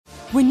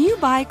When you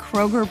buy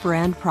Kroger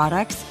brand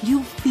products,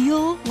 you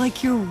feel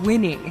like you're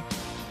winning.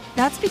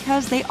 That's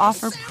because they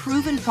offer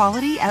proven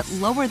quality at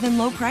lower than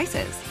low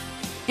prices.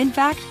 In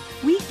fact,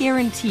 we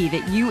guarantee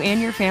that you and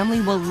your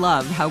family will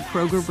love how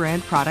Kroger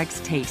brand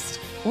products taste,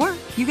 or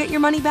you get your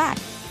money back.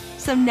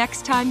 So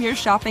next time you're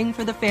shopping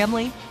for the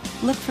family,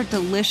 look for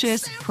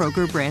delicious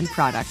Kroger brand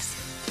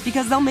products,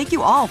 because they'll make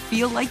you all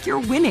feel like you're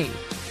winning.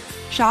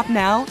 Shop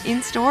now,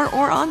 in-store,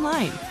 or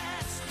online.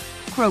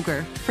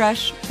 Kroger,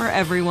 fresh for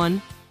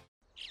everyone.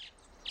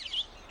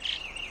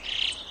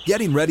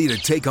 Getting ready to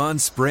take on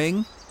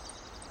spring?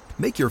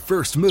 Make your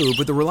first move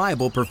with the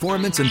reliable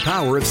performance and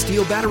power of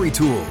Steel battery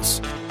tools.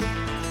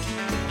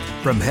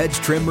 From hedge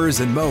trimmers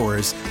and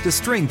mowers to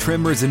string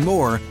trimmers and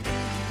more,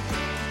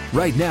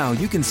 right now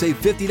you can save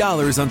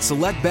 $50 on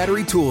select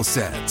battery tool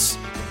sets.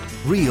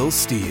 Real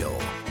Steel.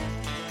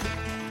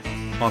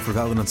 Offer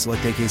valid on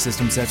select AK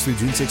system sets through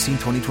June 16,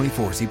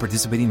 2024. See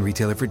participating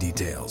retailer for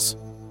details.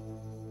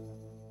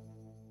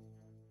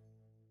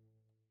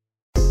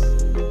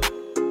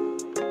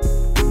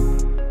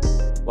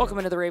 Welcome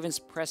into the Ravens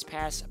Press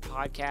Pass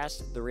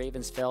podcast. The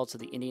Ravens fell to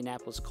the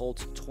Indianapolis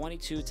Colts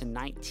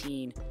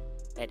 22-19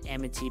 at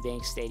M&T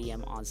Bank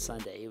Stadium on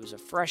Sunday. It was a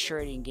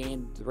frustrating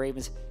game. The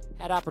Ravens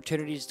had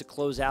opportunities to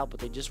close out, but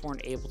they just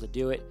weren't able to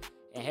do it.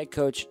 And head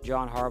coach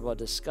John Harbaugh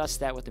discussed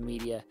that with the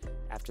media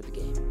after the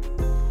game.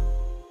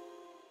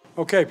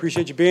 Okay,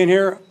 appreciate you being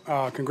here.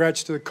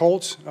 Congrats to the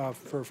Colts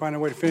for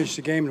finding a way to finish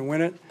the game and win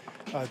it.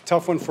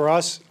 Tough one for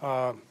us.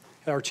 Had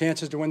our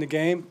chances to win the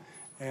game,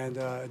 and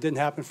it didn't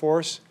happen for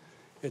us.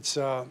 It's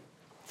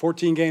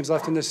 14 games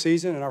left in this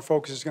season, and our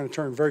focus is going to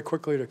turn very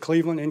quickly to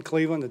Cleveland,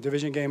 the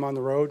division game on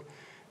the road.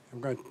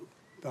 And we're going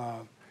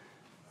to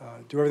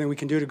do everything we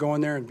can do to go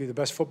in there and be the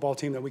best football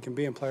team that we can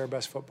be and play our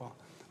best football.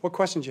 What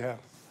questions do you have?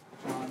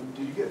 John,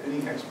 did you get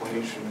any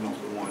explanation on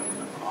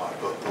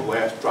the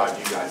last drive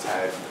you guys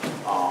had?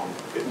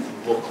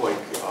 It looked like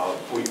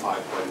 45 might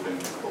have been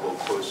a little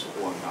close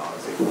on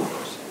safety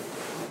first.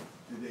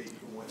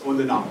 On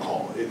the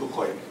non-call, it looked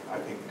like, I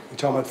think. You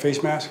talking about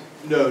face mask?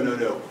 No.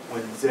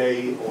 When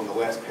Zay, on the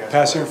last pass.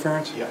 Pass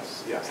interference?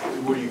 Yes.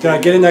 Did I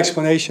get an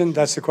explanation?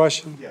 That's the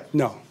question? Yes.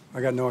 No,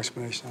 I got no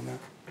explanation on that.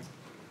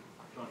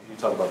 You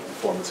talk about the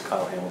performance of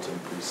Kyle Hamilton,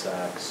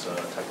 pre-sacks,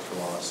 tackles for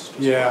loss.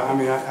 Yeah, I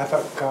mean, I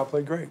thought Kyle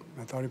played great.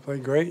 I thought he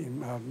played great.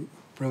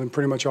 Really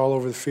pretty much all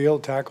over the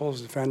field,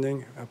 tackles,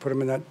 defending. I put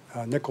him in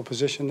that nickel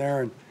position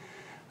there, and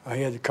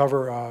he had to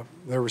cover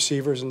their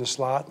receivers in the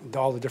slot,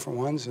 all the different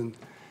ones, and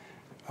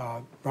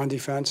run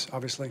defense,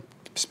 obviously,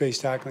 space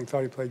tackling.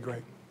 Thought he played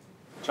great.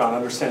 John,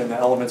 understanding the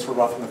elements were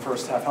rough in the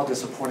first half, how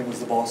disappointing was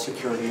the ball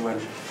security when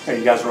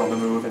you guys were on the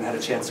move and had a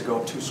chance to go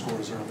up 2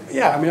 scores early?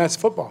 Yeah, I mean, that's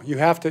football. You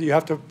have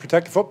to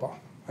protect the football.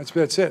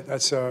 That's it.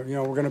 That's if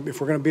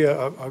we're gonna be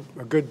a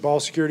good ball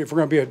security, if we're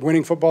gonna be a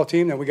winning football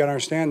team, then we got to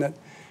understand that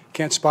you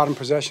can't spot in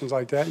possessions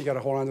like that. You got to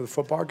hold on to the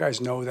football. Our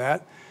guys know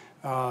that.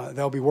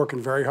 They'll be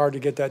working very hard to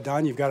get that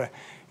done. You've got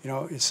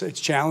to, it's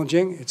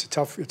challenging. It's a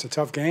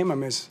tough game. I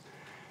mean, it's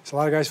a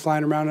lot of guys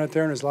flying around out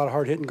there, and there's a lot of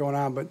hard hitting going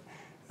on. But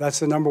that's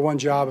the number one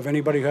job of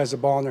anybody who has the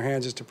ball in their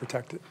hands, is to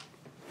protect it.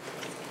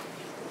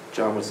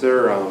 John, was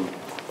there on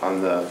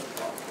the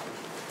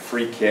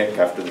free kick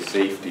after the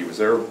safety? Was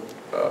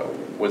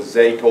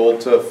Zay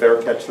told to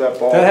fair catch that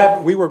ball? That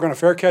happened. We were going to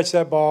fair catch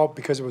that ball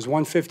because it was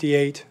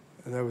 1:58.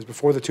 That was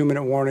before the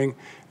 2-minute warning.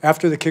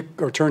 After the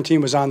kick or return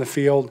team was on the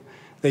field,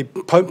 they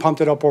pumped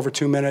it up over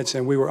 2 minutes,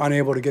 and we were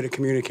unable to get it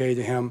communicated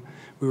to him.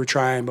 We were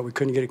trying, but we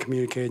couldn't get it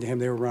communicated to him.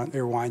 They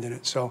were winding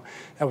it, so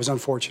that was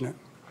unfortunate.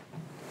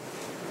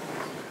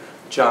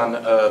 John,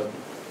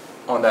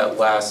 on that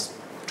last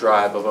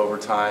drive of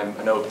overtime,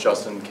 I know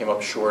Justin came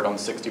up short on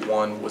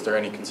 61. Was there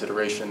any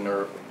consideration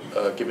or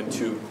given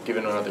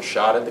another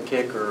shot at the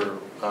kick, or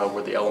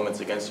were the elements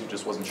against you?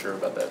 Just wasn't sure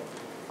about that.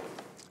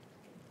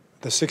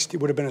 The 60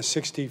 would have been a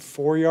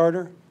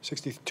 64-yarder,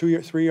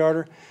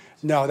 62-3-yarder.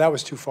 No, that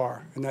was too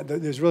far, and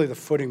there's really the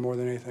footing more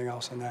than anything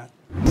else on that.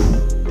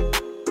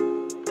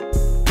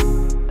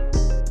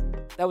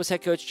 That was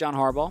head coach John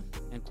Harbaugh,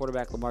 and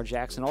quarterback Lamar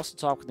Jackson also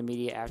talked with the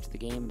media after the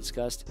game and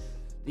discussed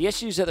the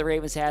issues that the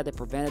Ravens had that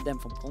prevented them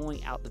from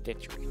pulling out the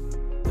victory.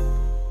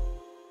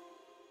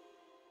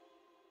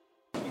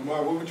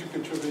 Lamar, what would you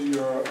contribute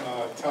your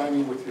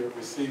timing with your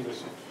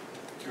receivers?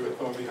 You were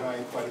throwing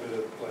behind quite a bit of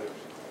the players.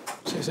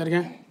 Say that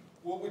again?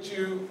 What would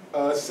you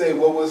say,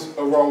 what was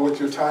wrong with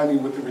your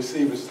timing with the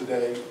receivers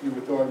today? You were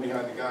throwing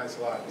behind the guys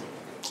a lot.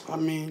 I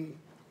mean,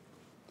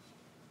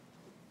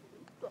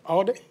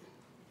 all day?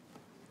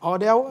 All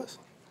day I was?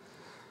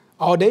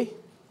 All day?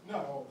 No,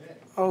 all day.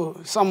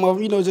 Oh, some of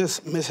them,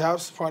 just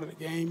mishaps, part of the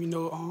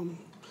game,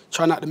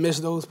 try not to miss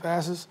those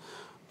passes.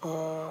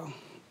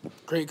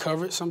 Great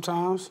coverage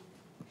sometimes,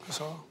 that's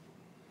all.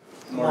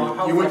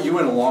 You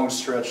went a long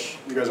stretch,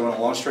 you guys went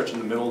a long stretch in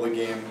the middle of the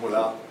game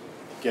without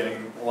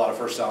getting a lot of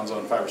first downs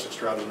on 5 or 6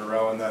 drives in a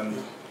row, and then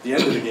the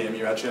end of the game,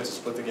 you had a chance to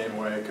split the game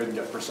away, couldn't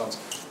get first downs.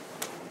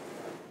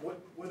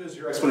 What is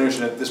your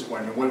explanation at this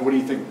point? What do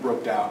you think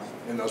broke down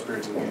in those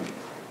periods of the game?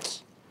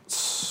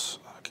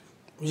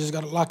 We just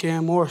got to lock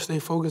in more, stay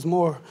focused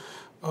more,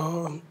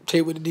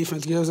 take what the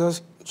defense gives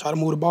us, try to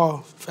move the ball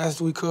fast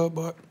as we could,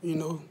 but,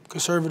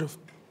 conservative.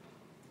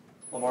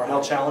 Lamar,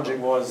 how challenging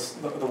was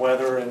the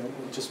weather and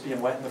just being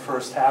wet in the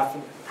first half?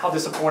 And how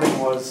disappointing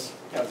was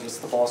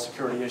just the ball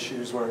security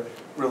issues where it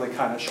really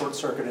kind of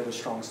short-circuited a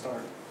strong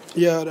start?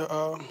 Yeah,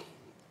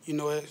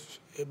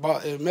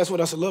 it messed with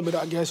us a little bit,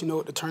 I guess,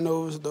 with the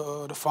turnovers,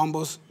 the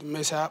fumbles, the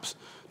mishaps,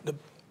 the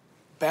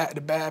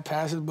bad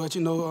passes. But,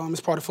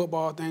 it's part of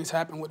football. Things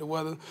happen with the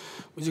weather.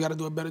 We just got to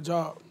do a better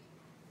job.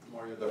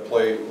 Mario, the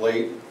play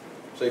late,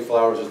 Zay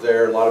Flowers is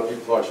there. A lot of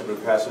people thought it should have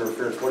been pass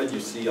interference. What did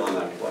you see on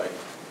that play?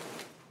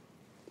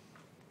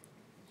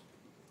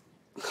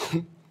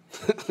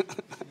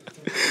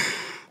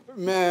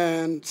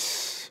 Man,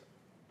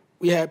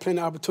 we had plenty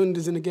of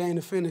opportunities in the game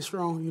to finish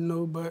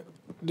strong, but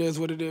it is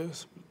what it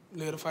is.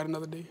 Live to fight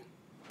another day.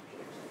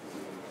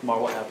 Mar,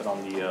 what happened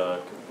on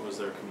the, was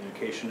there a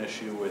communication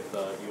issue with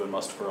you and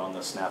Mustapher on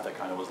the snap that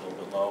kind of was a little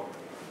bit low?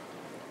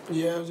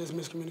 Yeah, it was just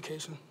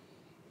miscommunication.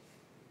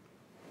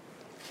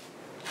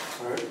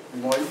 All right.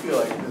 Mar, you feel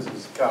like this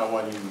is kind of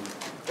one of you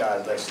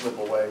guys that slip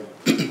away?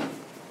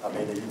 I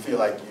mean, do you feel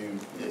like you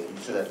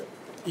should have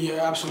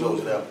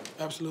closed it out?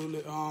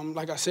 Absolutely.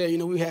 Like I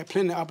said, we had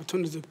plenty of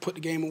opportunities to put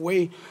the game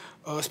away,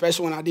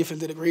 especially when our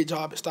defense did a great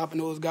job at stopping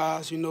those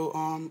guys.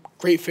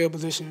 Great field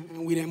position,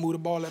 and we didn't move the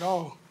ball at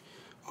all.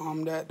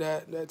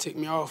 That ticked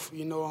me off.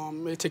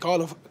 It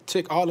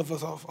ticked all of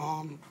us off.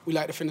 We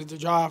like to finish the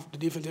drive. The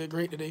defense did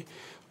great today.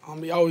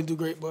 They always do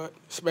great, but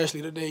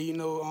especially today,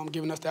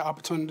 giving us that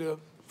opportunity to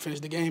finish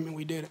the game, and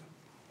we did it.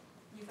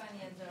 You found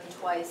the end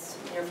zone twice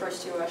in your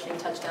first 2 rushing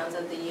touchdowns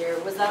of the year.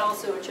 Was that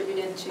also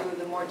attributed to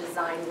the more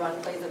designed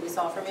run plays that we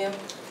saw from you?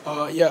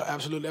 Yeah,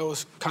 absolutely. That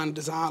was kind of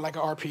designed like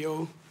an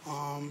RPO.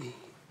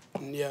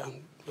 And yeah,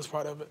 it was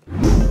part of it.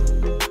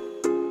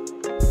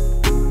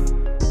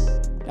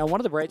 Now, one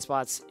of the bright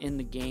spots in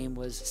the game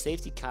was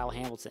safety Kyle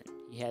Hamilton.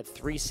 He had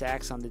 3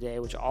 sacks on the day,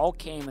 which all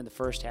came in the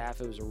first half.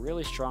 It was a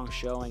really strong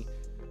showing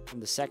from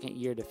the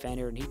second-year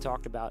defender, and he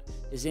talked about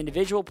his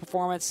individual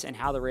performance and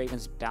how the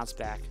Ravens bounced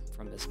back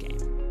from this game.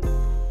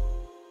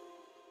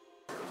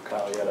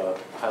 Kyle, you had a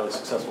highly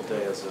successful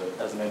day as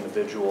an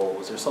individual.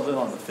 Was there something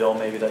on the film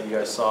maybe that you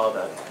guys saw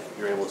that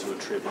you're able to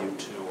attribute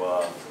to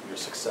your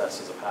success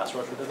as a pass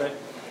rusher today?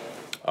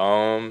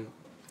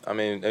 I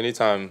mean,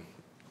 anytime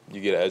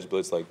you get an edge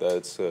blitz like that,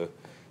 it's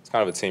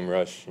kind of a team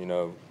rush. You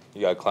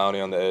got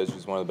Clowney on the edge,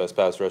 who's one of the best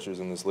pass rushers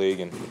in this league,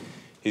 and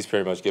he's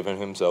pretty much giving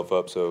himself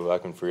up so I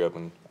can free up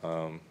and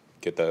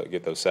get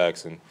those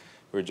sacks. And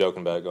we were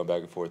joking about it, going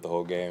back and forth the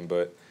whole game,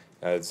 but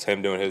it's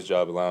him doing his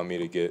job, allowing me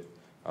to get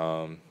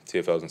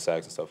TFLs and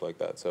sacks and stuff like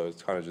that. So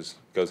it kind of just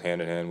goes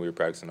hand in hand. We were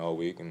practicing all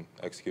week and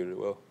executed it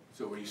well.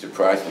 So were you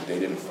surprised that they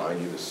didn't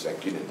find you the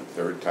second and the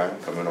third time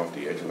coming off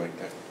the edge like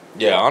that?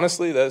 Yeah,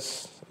 honestly,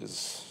 that's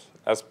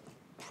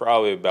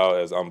probably about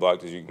as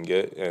unblocked as you can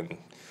get, and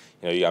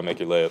you got to make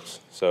your layups.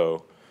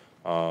 So,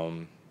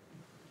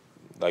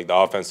 like the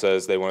offense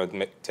says, they want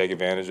to take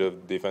advantage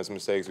of defensive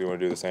mistakes. We want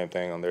to do the same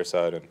thing on their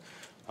side,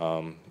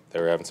 and they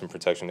were having some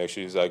protection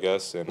issues, I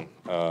guess. And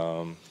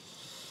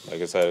like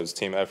I said, it was a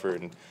team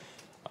effort, and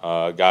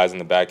guys in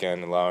the back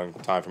end allowing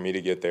time for me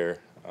to get there,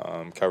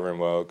 covering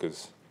well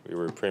because we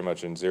were pretty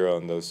much in zero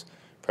in those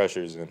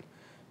pressures and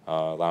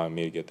allowing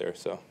me to get there.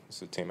 So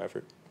it's a team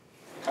effort.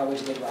 How would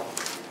you think about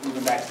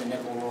moving back to the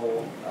nickel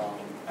role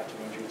after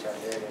the injury to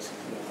Artharius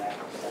and moving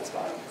back to that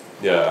spot?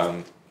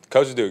 Yeah,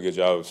 coaches do a good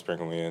job of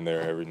sprinkling me in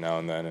there every now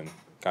and then and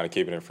kind of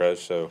keeping it fresh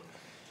so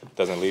it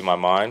doesn't leave my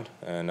mind.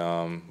 And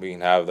we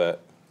can have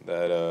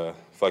that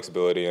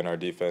flexibility in our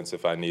defense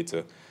if I need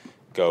to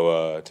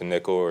go to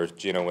nickel, or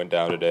Gino went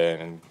down today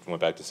and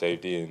went back to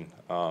safety,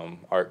 and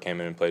Art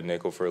came in and played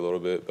nickel for a little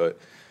bit. But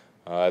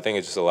I think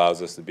it just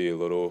allows us to be a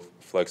little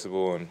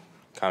flexible and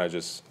kind of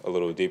just a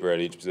little deeper at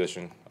each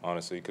position,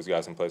 honestly, because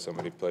guys can play so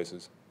many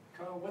places.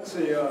 Kyle, what's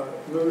the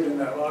mood in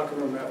that locker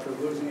room after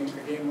losing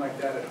a game like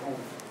that at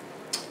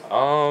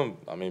home?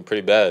 I mean,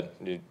 pretty bad.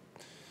 You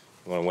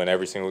want to win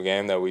every single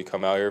game that we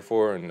come out here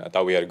for, and I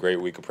thought we had a great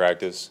week of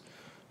practice,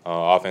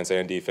 offense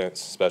and defense,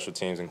 special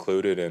teams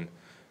included, and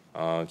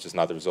it's just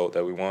not the result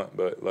that we want.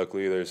 But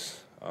luckily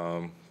there's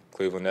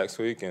Cleveland next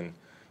week, and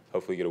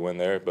hopefully get a win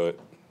there. But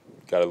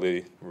got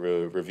to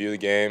review the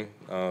game,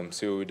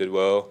 see what we did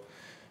well,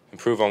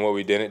 improve on what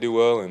we didn't do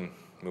well, and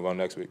move on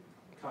next week.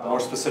 More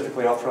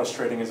specifically, how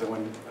frustrating is it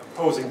when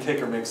opposing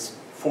kicker makes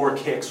 4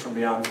 kicks from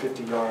beyond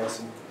 50 yards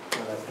and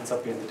that ends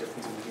up being the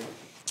difference in the game?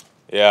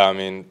 Yeah, I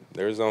mean,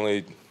 there's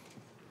only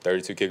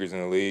 32 kickers in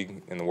the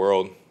league, in the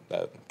world,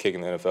 that kick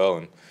in the NFL,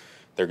 and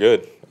they're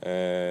good.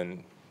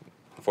 And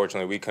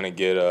unfortunately, we couldn't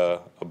get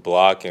a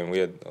block, and we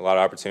had a lot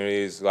of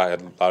opportunities. I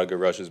had a lot of good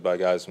rushes by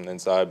guys from the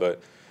inside,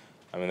 but,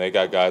 I mean, they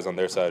got guys on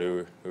their side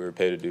who were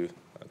paid to do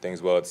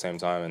things well at the same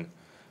time.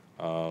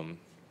 And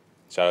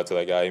shout out to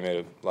that guy. He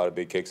made a lot of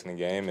big kicks in the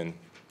game and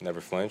never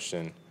flinched.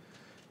 And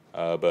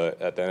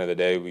but at the end of the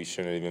day, we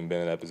shouldn't have even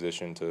been in that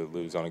position to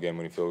lose on a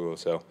game-winning field goal.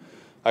 So,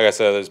 like I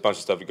said, there's a bunch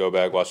of stuff to go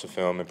back, watch the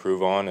film,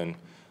 improve on. And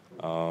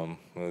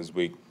it was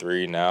week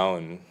 3 now,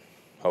 and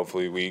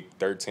hopefully week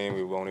 13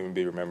 we won't even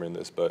be remembering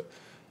this, but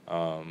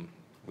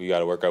we got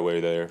to work our way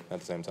there at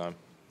the same time.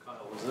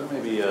 Kyle, was there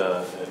maybe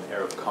an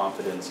air of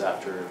confidence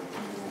after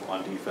you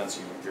on defense,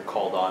 you're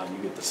called on and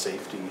you get the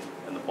safety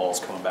and the ball's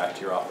coming back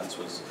to your offense?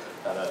 Was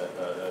that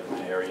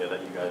an area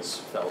that you guys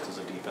felt as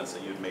a defense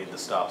that you had made the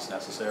stops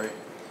necessary?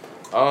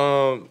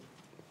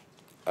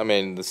 I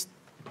mean,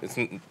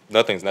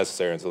 nothing's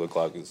necessary until the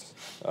clock is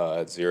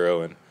at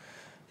 0, and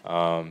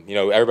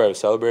everybody was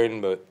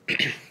celebrating, but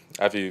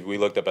after we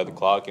looked up at the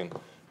clock and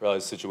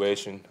realized the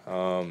situation,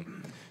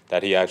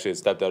 that he actually had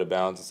stepped out of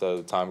bounds instead of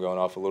the time going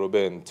off a little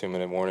bit and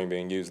 2-minute warning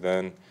being used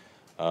then,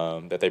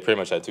 that they pretty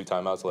much had 2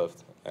 timeouts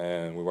left,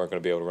 and we weren't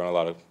going to be able to run a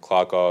lot of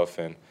clock off.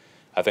 And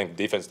I think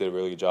the defense did a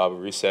really good job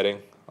of resetting,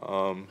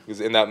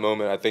 because in that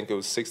moment I think it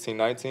was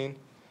 16-19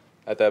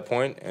 at that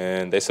point,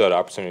 and they still had an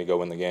opportunity to go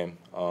win the game.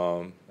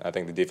 I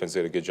think the defense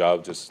did a good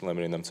job just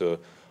limiting them to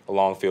a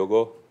long field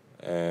goal,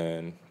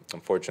 and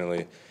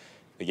unfortunately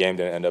the game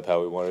didn't end up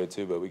how we wanted it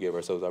to, but we gave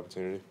ourselves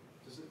opportunity.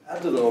 Does it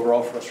add to the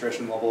overall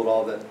frustration level at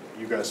all that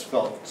you guys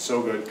felt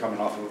so good coming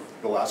off of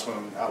the last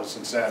one out of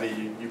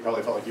Cincinnati? You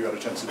probably felt like you had a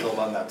chance to build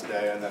on that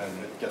today, and then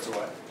it gets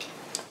away.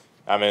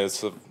 I mean,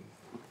 it's a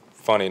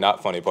funny,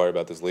 not funny part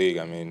about this league.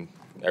 I mean,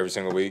 every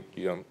single week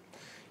you don't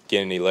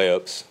get any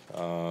layups.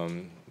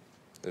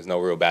 There's no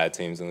real bad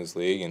teams in this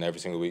league, and every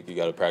single week you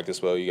got to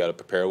practice well, you got to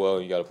prepare well,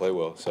 and you got to play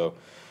well. So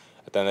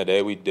at the end of the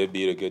day, we did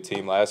beat a good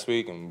team last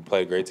week, and we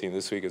played a great team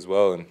this week as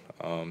well,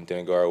 and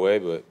didn't go our way.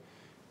 But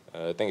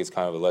I think it's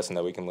kind of a lesson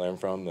that we can learn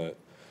from, that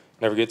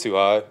never get too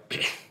high,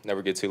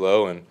 never get too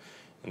low, and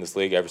in this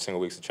league, every single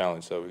week's a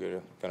challenge, so we're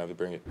going to have to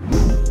bring it.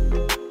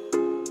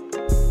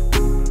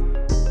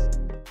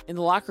 In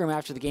the locker room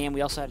after the game,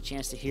 we also had a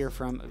chance to hear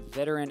from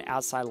veteran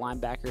outside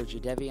linebacker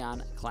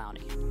Jadeveon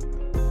Clowney.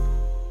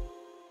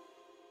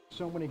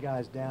 So many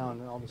guys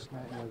down, and all this,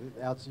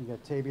 you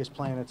got Tavius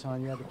playing a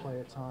ton. You had to play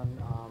a ton.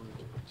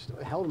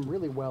 Held him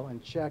really well in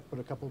check, but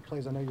a couple of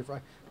plays. I know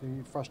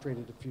you're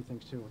frustrated a few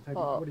things too.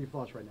 What are your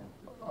thoughts right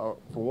now?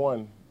 For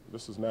one,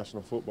 this is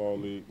National Football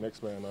League.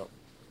 Next man up.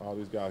 All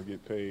these guys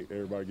get paid.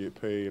 Everybody get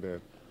paid,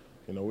 and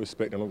we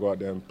expect them to go out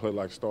there and play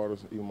like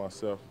starters. Even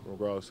myself,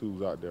 regardless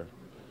who's out there.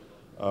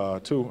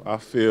 Two, I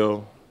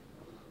feel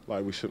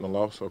like we shouldn't have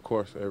lost. So of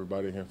course,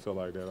 everybody here feel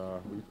like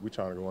that. We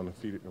trying to go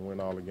undefeated and win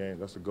all the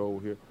games. That's the goal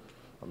here.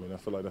 I mean, I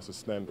feel like that's a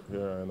standard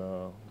here, and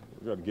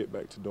we got to get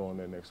back to doing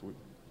that next week.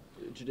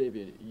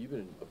 Jadeveon, you've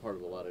been a part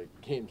of a lot of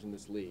games in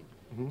this league.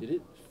 Mm-hmm. Did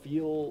it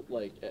feel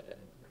like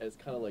as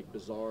kind of like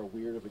bizarre,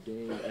 weird of a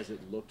game as it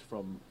looked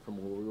from where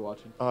we were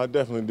watching? I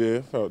definitely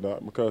did. Felt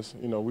that because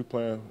we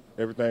playing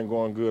everything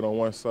going good on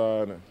one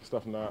side and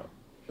stuff not.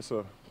 It's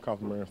a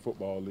complementary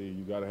football league.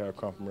 You got to have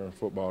complementary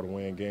football to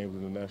win games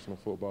in the National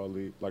Football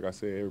League. Like I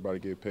said, everybody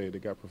get paid. They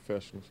got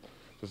professionals,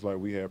 just like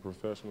we have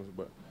professionals.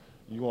 But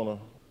you want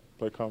to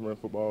play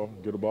complementary football,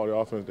 get the ball the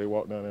offense, they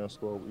walk down there and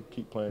score. We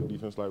keep playing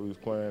defense like we was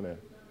playing, and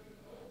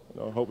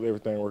hopefully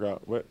everything work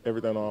out. But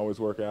everything don't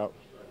always work out.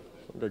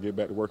 So we got to get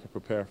back to work and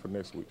prepare for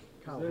next week.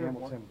 Kyle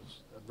Hamilton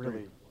was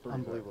really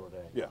unbelievable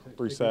today. Yeah,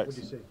 3 sacks. What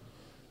did you see?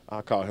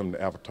 I call him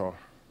the avatar.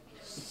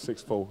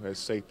 6'4", has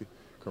safety,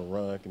 can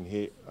run, can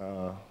hit.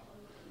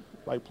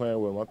 Like playing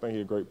with him. I think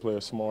he's a great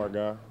player, smart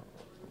guy.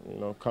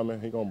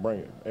 Coming, he gonna bring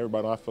it.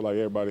 I feel like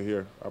everybody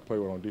here I play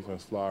with on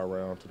defense fly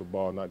around to the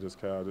ball, not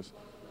just Kyle, just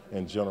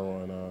in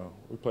general, and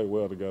we play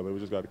well together. We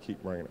just got to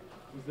keep bringing it.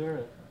 Was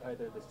there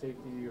either the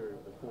safety or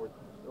the fourth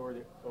or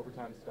the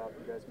overtime stop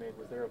you guys made?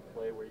 Was there a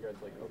play where you guys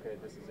okay,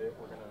 this is it,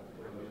 we're gonna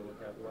be able to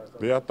look at the last?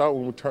 Yeah, I thought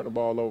when we turned the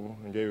ball over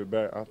and gave it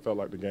back, I felt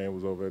like the game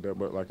was over there.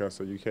 But like I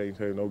said, you can't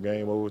take no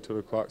game over till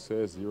the clock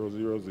says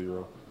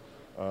 0-0-0.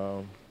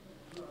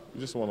 We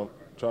just want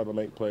to try to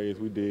make plays.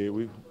 We did.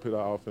 We put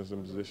our offense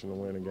in position to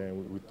win the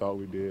game. We thought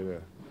we did.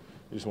 And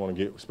you just want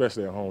to get,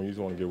 especially at home, you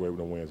just want to get away with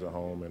the wins at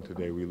home. And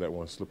today we let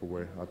one slip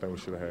away. I think we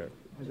should have had.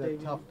 Is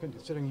that tough,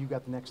 considering you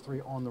got the next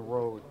 3 on the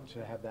road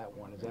to have that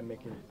one? Does that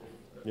make it?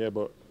 Yeah,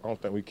 but I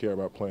don't think we care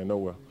about playing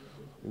nowhere.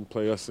 We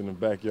play us in the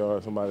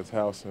backyard, somebody's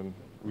house, and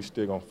we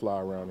still going to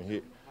fly around and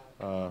hit.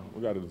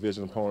 We got a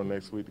division opponent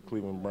next week, the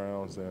Cleveland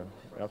Browns, and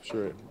I'm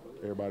sure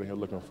everybody here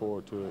looking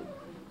forward to it.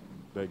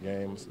 That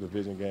game, it's a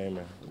division game,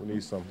 and we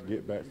need some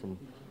get back from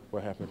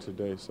what happened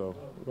today. So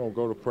we're going to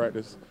go to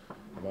practice.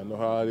 I know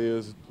how it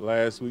is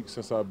last week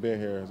since I've been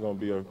here. It's going to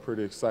be a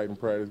pretty exciting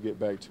practice, get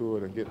back to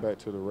it, and get back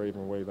to the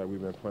Raven way that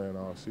we've been playing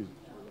all season.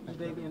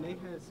 David,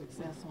 they've had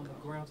success on the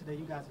ground today.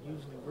 You guys are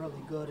usually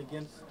really good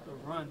against the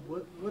run.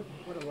 What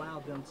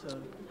allowed them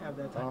to have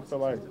that type of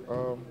success? I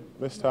feel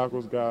like missed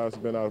tackles, guys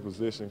been out of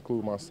position,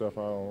 include myself.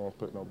 I don't want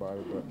to put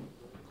nobody, but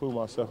include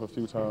myself a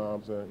few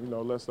times, and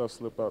let stuff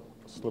slip up.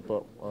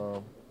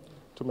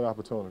 Too many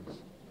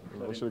opportunities.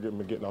 We should have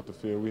been getting off the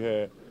field. We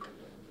could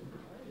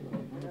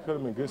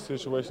have been good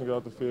situations to get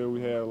off the field.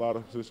 We had a lot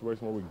of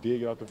situations where we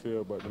did get off the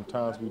field, but the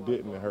times we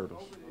didn't, it hurt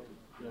us.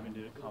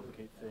 Did it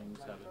complicate things,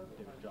 having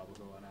a job of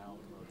going out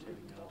and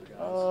rotating the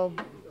other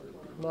guys?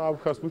 No,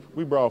 because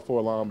we brought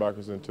 4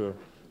 linebackers into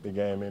the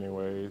game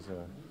anyways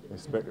and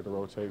expected to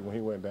rotate. When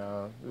he went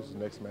down, this is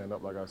next man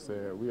up, like I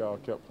said. We all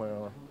kept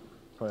playing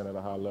playing at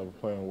a high level,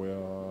 playing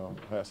well.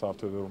 Hats off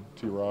to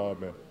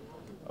T-Rob and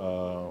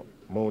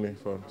Mooney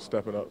for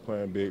stepping up,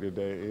 playing big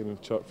today. Even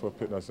Chuck for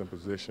putting us in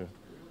position.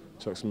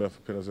 Chuck Smith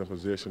for putting us in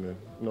position and,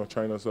 you know,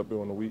 training us up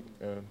during the week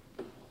and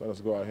let us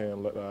go out here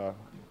and let our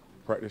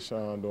practice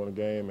shine during the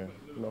game and,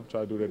 you know,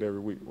 try to do that every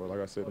week. Well, like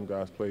I said, them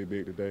guys played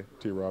big today,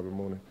 T-Rob and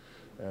Mooney,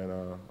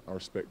 and I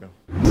respect them.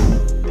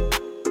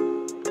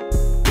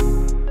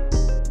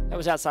 That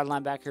was outside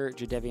linebacker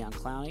Jadeveon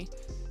Clowney.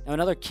 Now,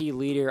 another key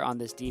leader on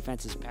this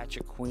defense is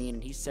Patrick Queen,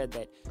 and he said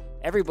that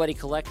everybody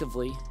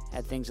collectively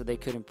had things that they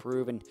could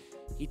improve, and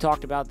he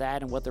talked about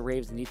that and what the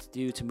Ravens need to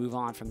do to move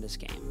on from this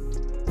game.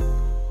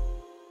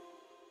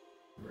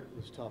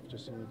 It's tough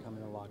just seeing you come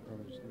in the locker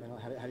room.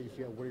 How do you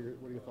feel? What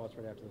are your thoughts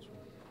right after this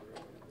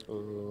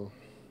one?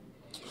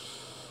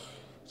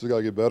 Just got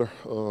to get better.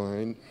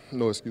 Ain't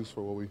no excuse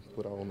for what we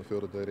put out on the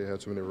field today. They had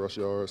too many rush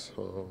yards,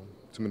 too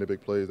many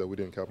big plays that we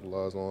didn't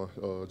capitalize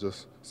on,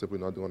 just simply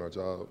not doing our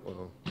job.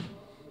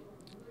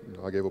 You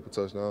know, I gave up a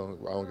touchdown.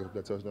 I don't give up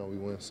that touchdown, we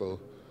win.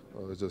 So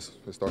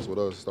it starts with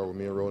us. It starts with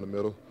me and Rowe in the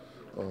middle,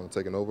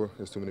 taking over.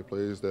 There's too many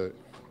plays that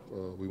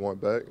we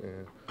want back,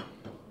 and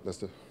that's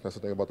the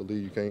thing about the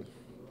league. You can't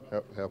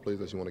have plays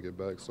that you want to get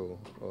back. So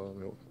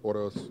in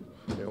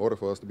order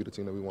for us to be the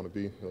team that we want to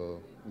be,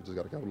 we just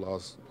got to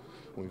capitalize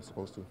when we're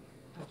supposed to.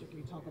 Patrick,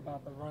 you talk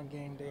about the run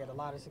game. They had a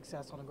lot of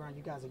success on the ground.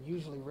 You guys are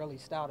usually really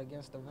stout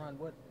against the run.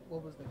 What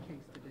was the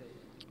case today?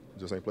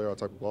 Just ain't play our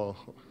type of ball.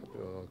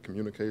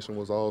 Communication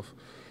was off.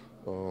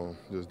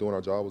 Just doing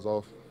our job was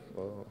off.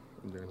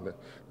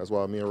 That's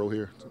why me and Rowe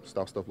here to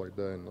stop stuff like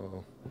that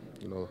and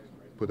you know,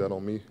 put that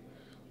on me.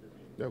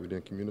 Yeah, we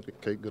didn't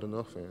communicate good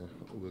enough, and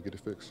we'll get it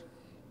fixed.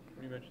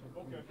 You mentioned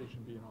the communication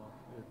being off.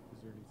 Is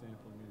there an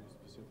example, maybe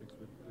specifics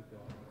with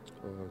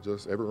that?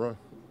 Just every run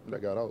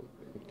that got out,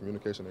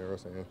 communication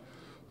errors, and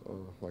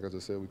like I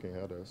just said, we can't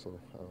have that. So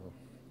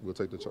we'll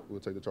take the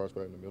charge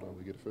back in the middle and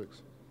we get it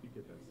fixed. You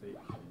get that safety.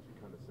 Did you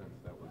kind of sense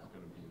that was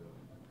going to be the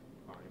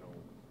final,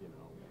 you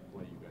know,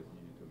 play you guys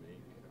needed to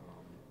make?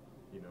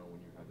 You know, when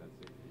you had that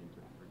safety and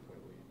took a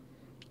 3-point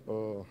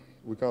lead.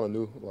 We kind of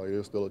knew like there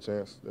was still a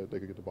chance that they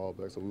could get the ball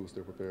back, so we were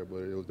still prepared.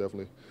 But it was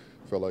definitely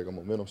felt like a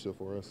momentum shift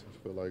for us.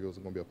 It felt like it was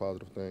going to be a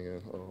positive thing,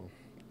 and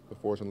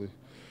unfortunately,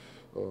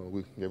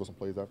 we gave us some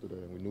plays after that,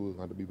 and we knew we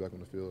had to be back on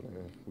the field,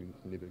 and we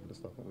needed to get the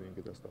stop, and we didn't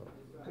get that stop.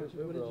 Coach,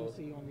 what did you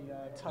see on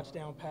the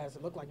touchdown pass?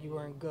 It looked like you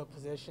were in good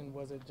position.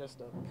 Was it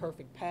just a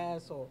perfect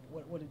pass, or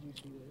what did you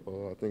see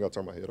there? I think I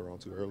turned my head around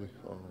too early,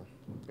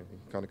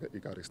 and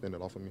it got extended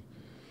off of me.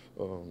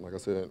 Like I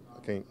said,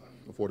 I can't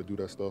afford to do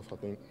that stuff. I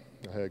think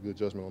I had good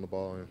judgment on the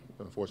ball, and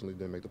unfortunately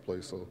didn't make the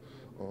play. So,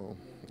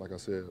 like I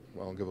said,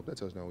 I don't give up that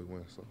touchdown, we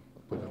win. So I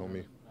put that on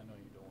me. I know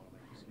you don't want to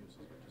make excuses,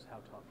 but just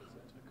how tough is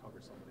it to cover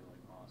somebody like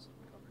Moss in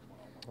coverage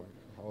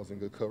one-on-one? I was in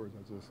good coverage.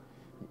 I just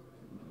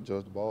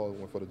judged the ball,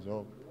 went for the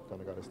jump, kind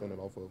of got extended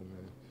off of him,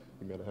 and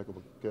he made a heck of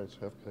a catch,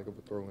 heck of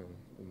a throw, and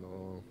you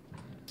know,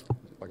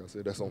 like I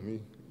said, that's on me.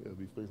 It'll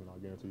be fixed, and I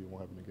guarantee you it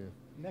won't happen again.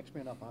 Next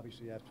man up,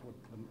 obviously, that's what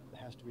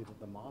has to be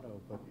the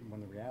motto. But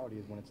when the reality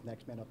is, when it's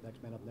next man up,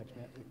 next man up, next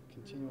man, it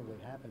continually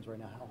happens right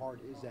now. How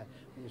hard is that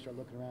when you start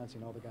looking around and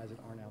seeing all the guys that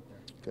aren't out there?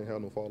 Can't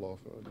have no fall off.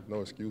 There's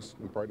no excuse.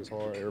 We practice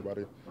hard.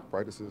 Everybody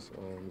practices.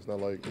 It's not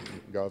like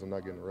guys are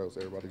not getting the reps.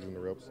 Everybody's getting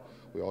the reps.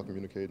 We all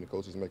communicate, and the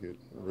coaches make it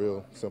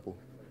real simple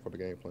for the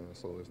game plan.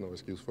 So there's no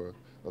excuse for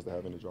us to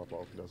have any drop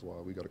off. That's why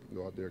we got to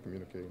go out there,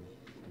 communicate, and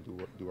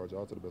do our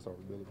job to the best of our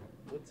ability.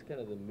 What's kind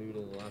of the mood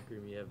in the locker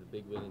room? You have the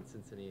big win in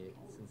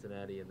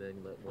Cincinnati, and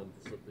then let one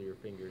slip through your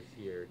fingers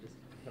here. Just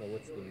kind of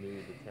what's the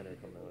mood, the tenor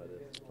coming out of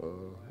this?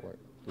 Like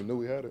we knew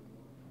we had it.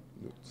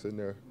 Sitting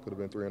there could have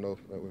been 3-0,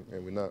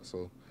 and we're not.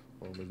 So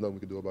there's nothing we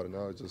can do about it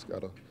now. It's just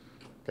gotta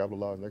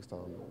capitalize next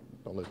time.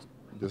 Don't let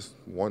this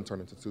one turn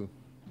into two.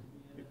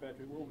 Hey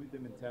Patrick, what will be the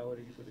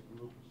mentality for the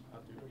group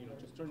after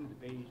just turning the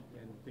page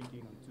and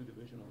thinking on 2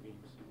 divisional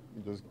games?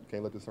 You just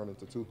can't let this turn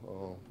into 2.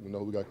 We know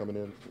who we got coming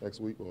in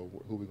next week, or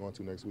who we going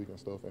to next week and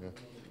stuff, and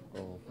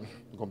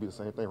it's gonna be the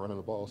same thing running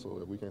the ball. So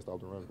if we can't stop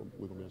the run,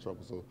 we're gonna be in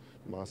trouble. So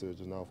the mindset is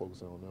just now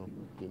focusing on them,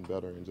 getting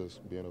better, and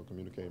just being able to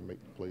communicate and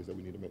make the plays that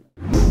we need to make.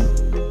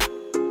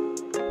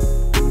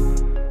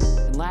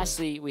 And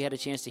lastly, we had a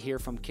chance to hear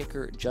from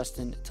kicker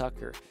Justin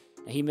Tucker.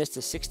 Now, he missed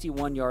a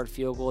 61-yard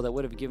field goal that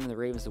would have given the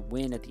Ravens the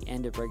win at the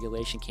end of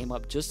regulation. Came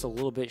up just a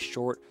little bit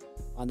short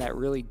on that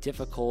really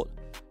difficult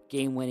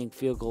game-winning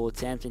field goal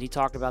attempt, and he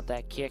talked about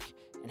that kick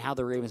and how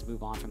the Ravens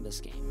move on from this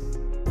game.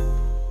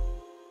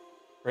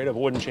 Great. I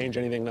wouldn't change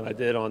anything that I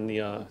did on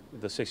the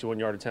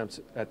 61-yard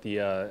attempt at the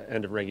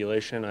end of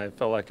regulation. I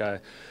felt like I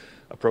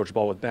approached the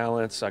ball with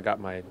balance. I got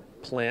my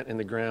plant in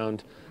the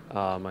ground.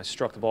 I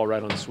struck the ball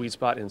right on the sweet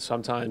spot, and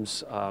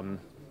sometimes,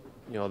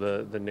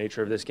 the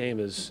nature of this game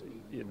is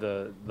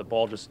the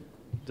ball just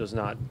does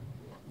not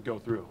go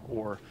through,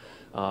 or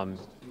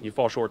you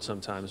fall short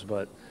sometimes.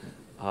 But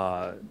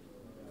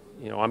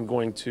I'm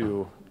going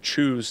to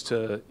choose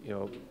to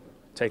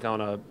take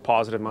on a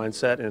positive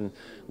mindset and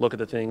look at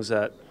the things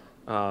that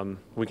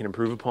we can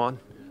improve upon.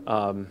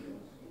 I'm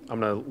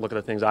going to look at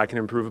the things I can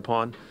improve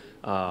upon,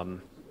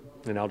 and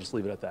I'll just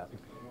leave it at that.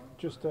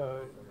 just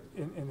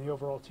in the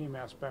overall team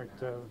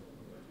aspect,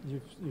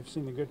 you've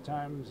seen the good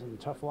times and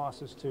tough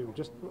losses too.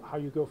 Just how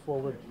you go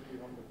forward,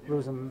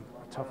 losing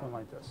a tough one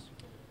like this.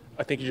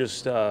 I think you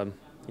just, the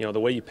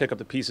way you pick up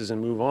the pieces and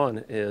move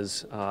on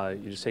is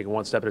you just take it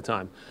one step at a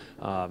time.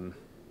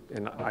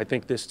 And I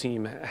think this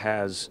team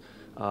has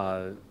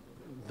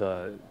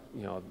the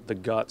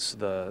guts,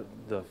 the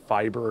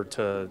fiber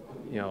to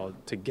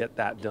get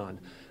that done.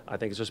 I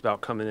think it's just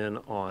about coming in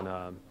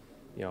on,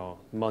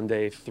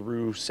 Monday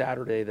through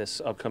Saturday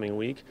this upcoming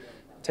week,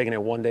 taking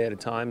it one day at a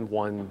time,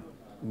 one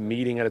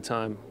meeting at a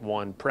time,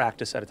 one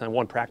practice at a time,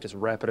 one practice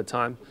rep at a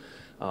time.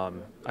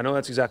 I know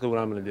that's exactly what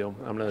I'm going to do.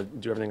 I'm going to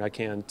do everything I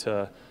can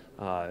to,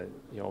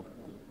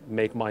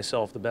 make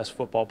myself the best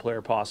football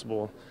player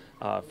possible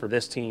for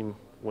this team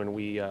when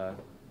we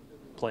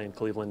play in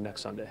Cleveland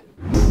next Sunday.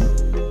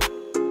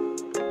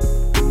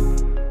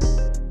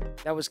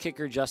 That was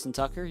kicker Justin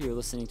Tucker. You're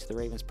listening to the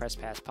Ravens Press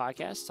Pass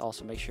podcast.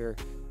 Also, make sure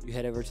you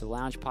head over to the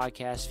Lounge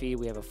podcast feed.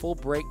 We have a full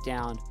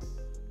breakdown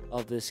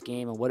of this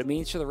game and what it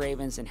means for the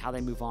Ravens and how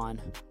they move on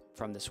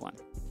from this one.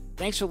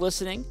 Thanks for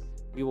listening.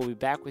 We will be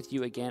back with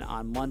you again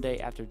on Monday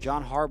after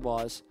John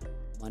Harbaugh's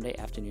Monday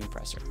afternoon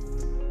presser.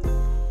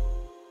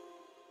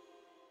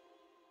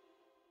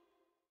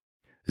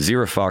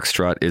 Zero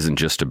Foxtrot isn't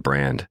just a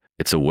brand,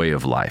 it's a way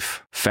of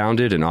life.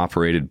 Founded and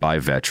operated by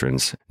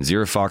veterans,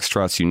 Zero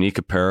Foxtrot's unique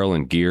apparel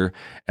and gear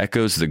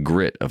echoes the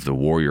grit of the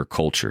warrior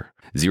culture.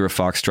 Zero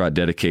Foxtrot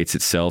dedicates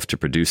itself to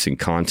producing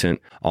content,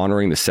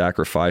 honoring the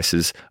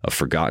sacrifices of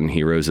forgotten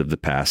heroes of the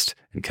past,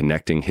 and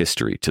connecting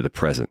history to the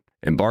present.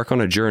 Embark on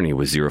a journey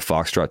with Zero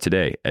Foxtrot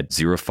today at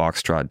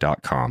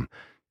zerofoxtrot.com.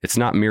 It's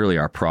not merely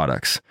our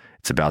products,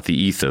 it's about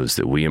the ethos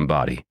that we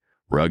embody.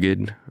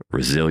 Rugged,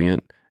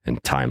 resilient,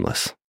 and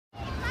timeless.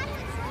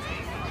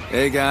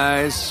 Hey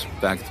guys,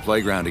 back at the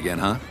playground again,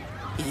 huh?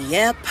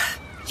 Yep.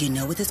 You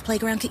know what this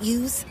playground could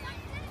use?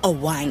 A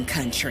wine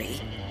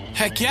country.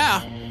 Heck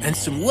yeah, and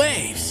some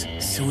waves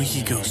so we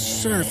could go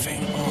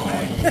surfing. Oh,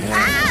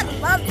 yeah.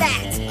 Love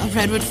that. A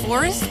redwood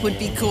forest would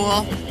be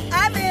cool.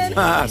 I'm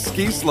in.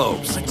 Ski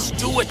slopes. Let's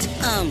do it.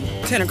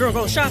 Can a girl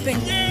go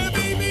shopping? Yeah,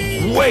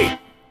 baby. Wait!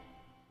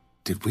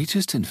 Did we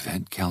just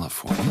invent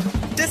California?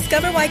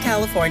 Discover why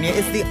California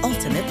is the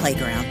ultimate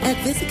playground at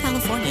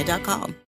visitcalifornia.com.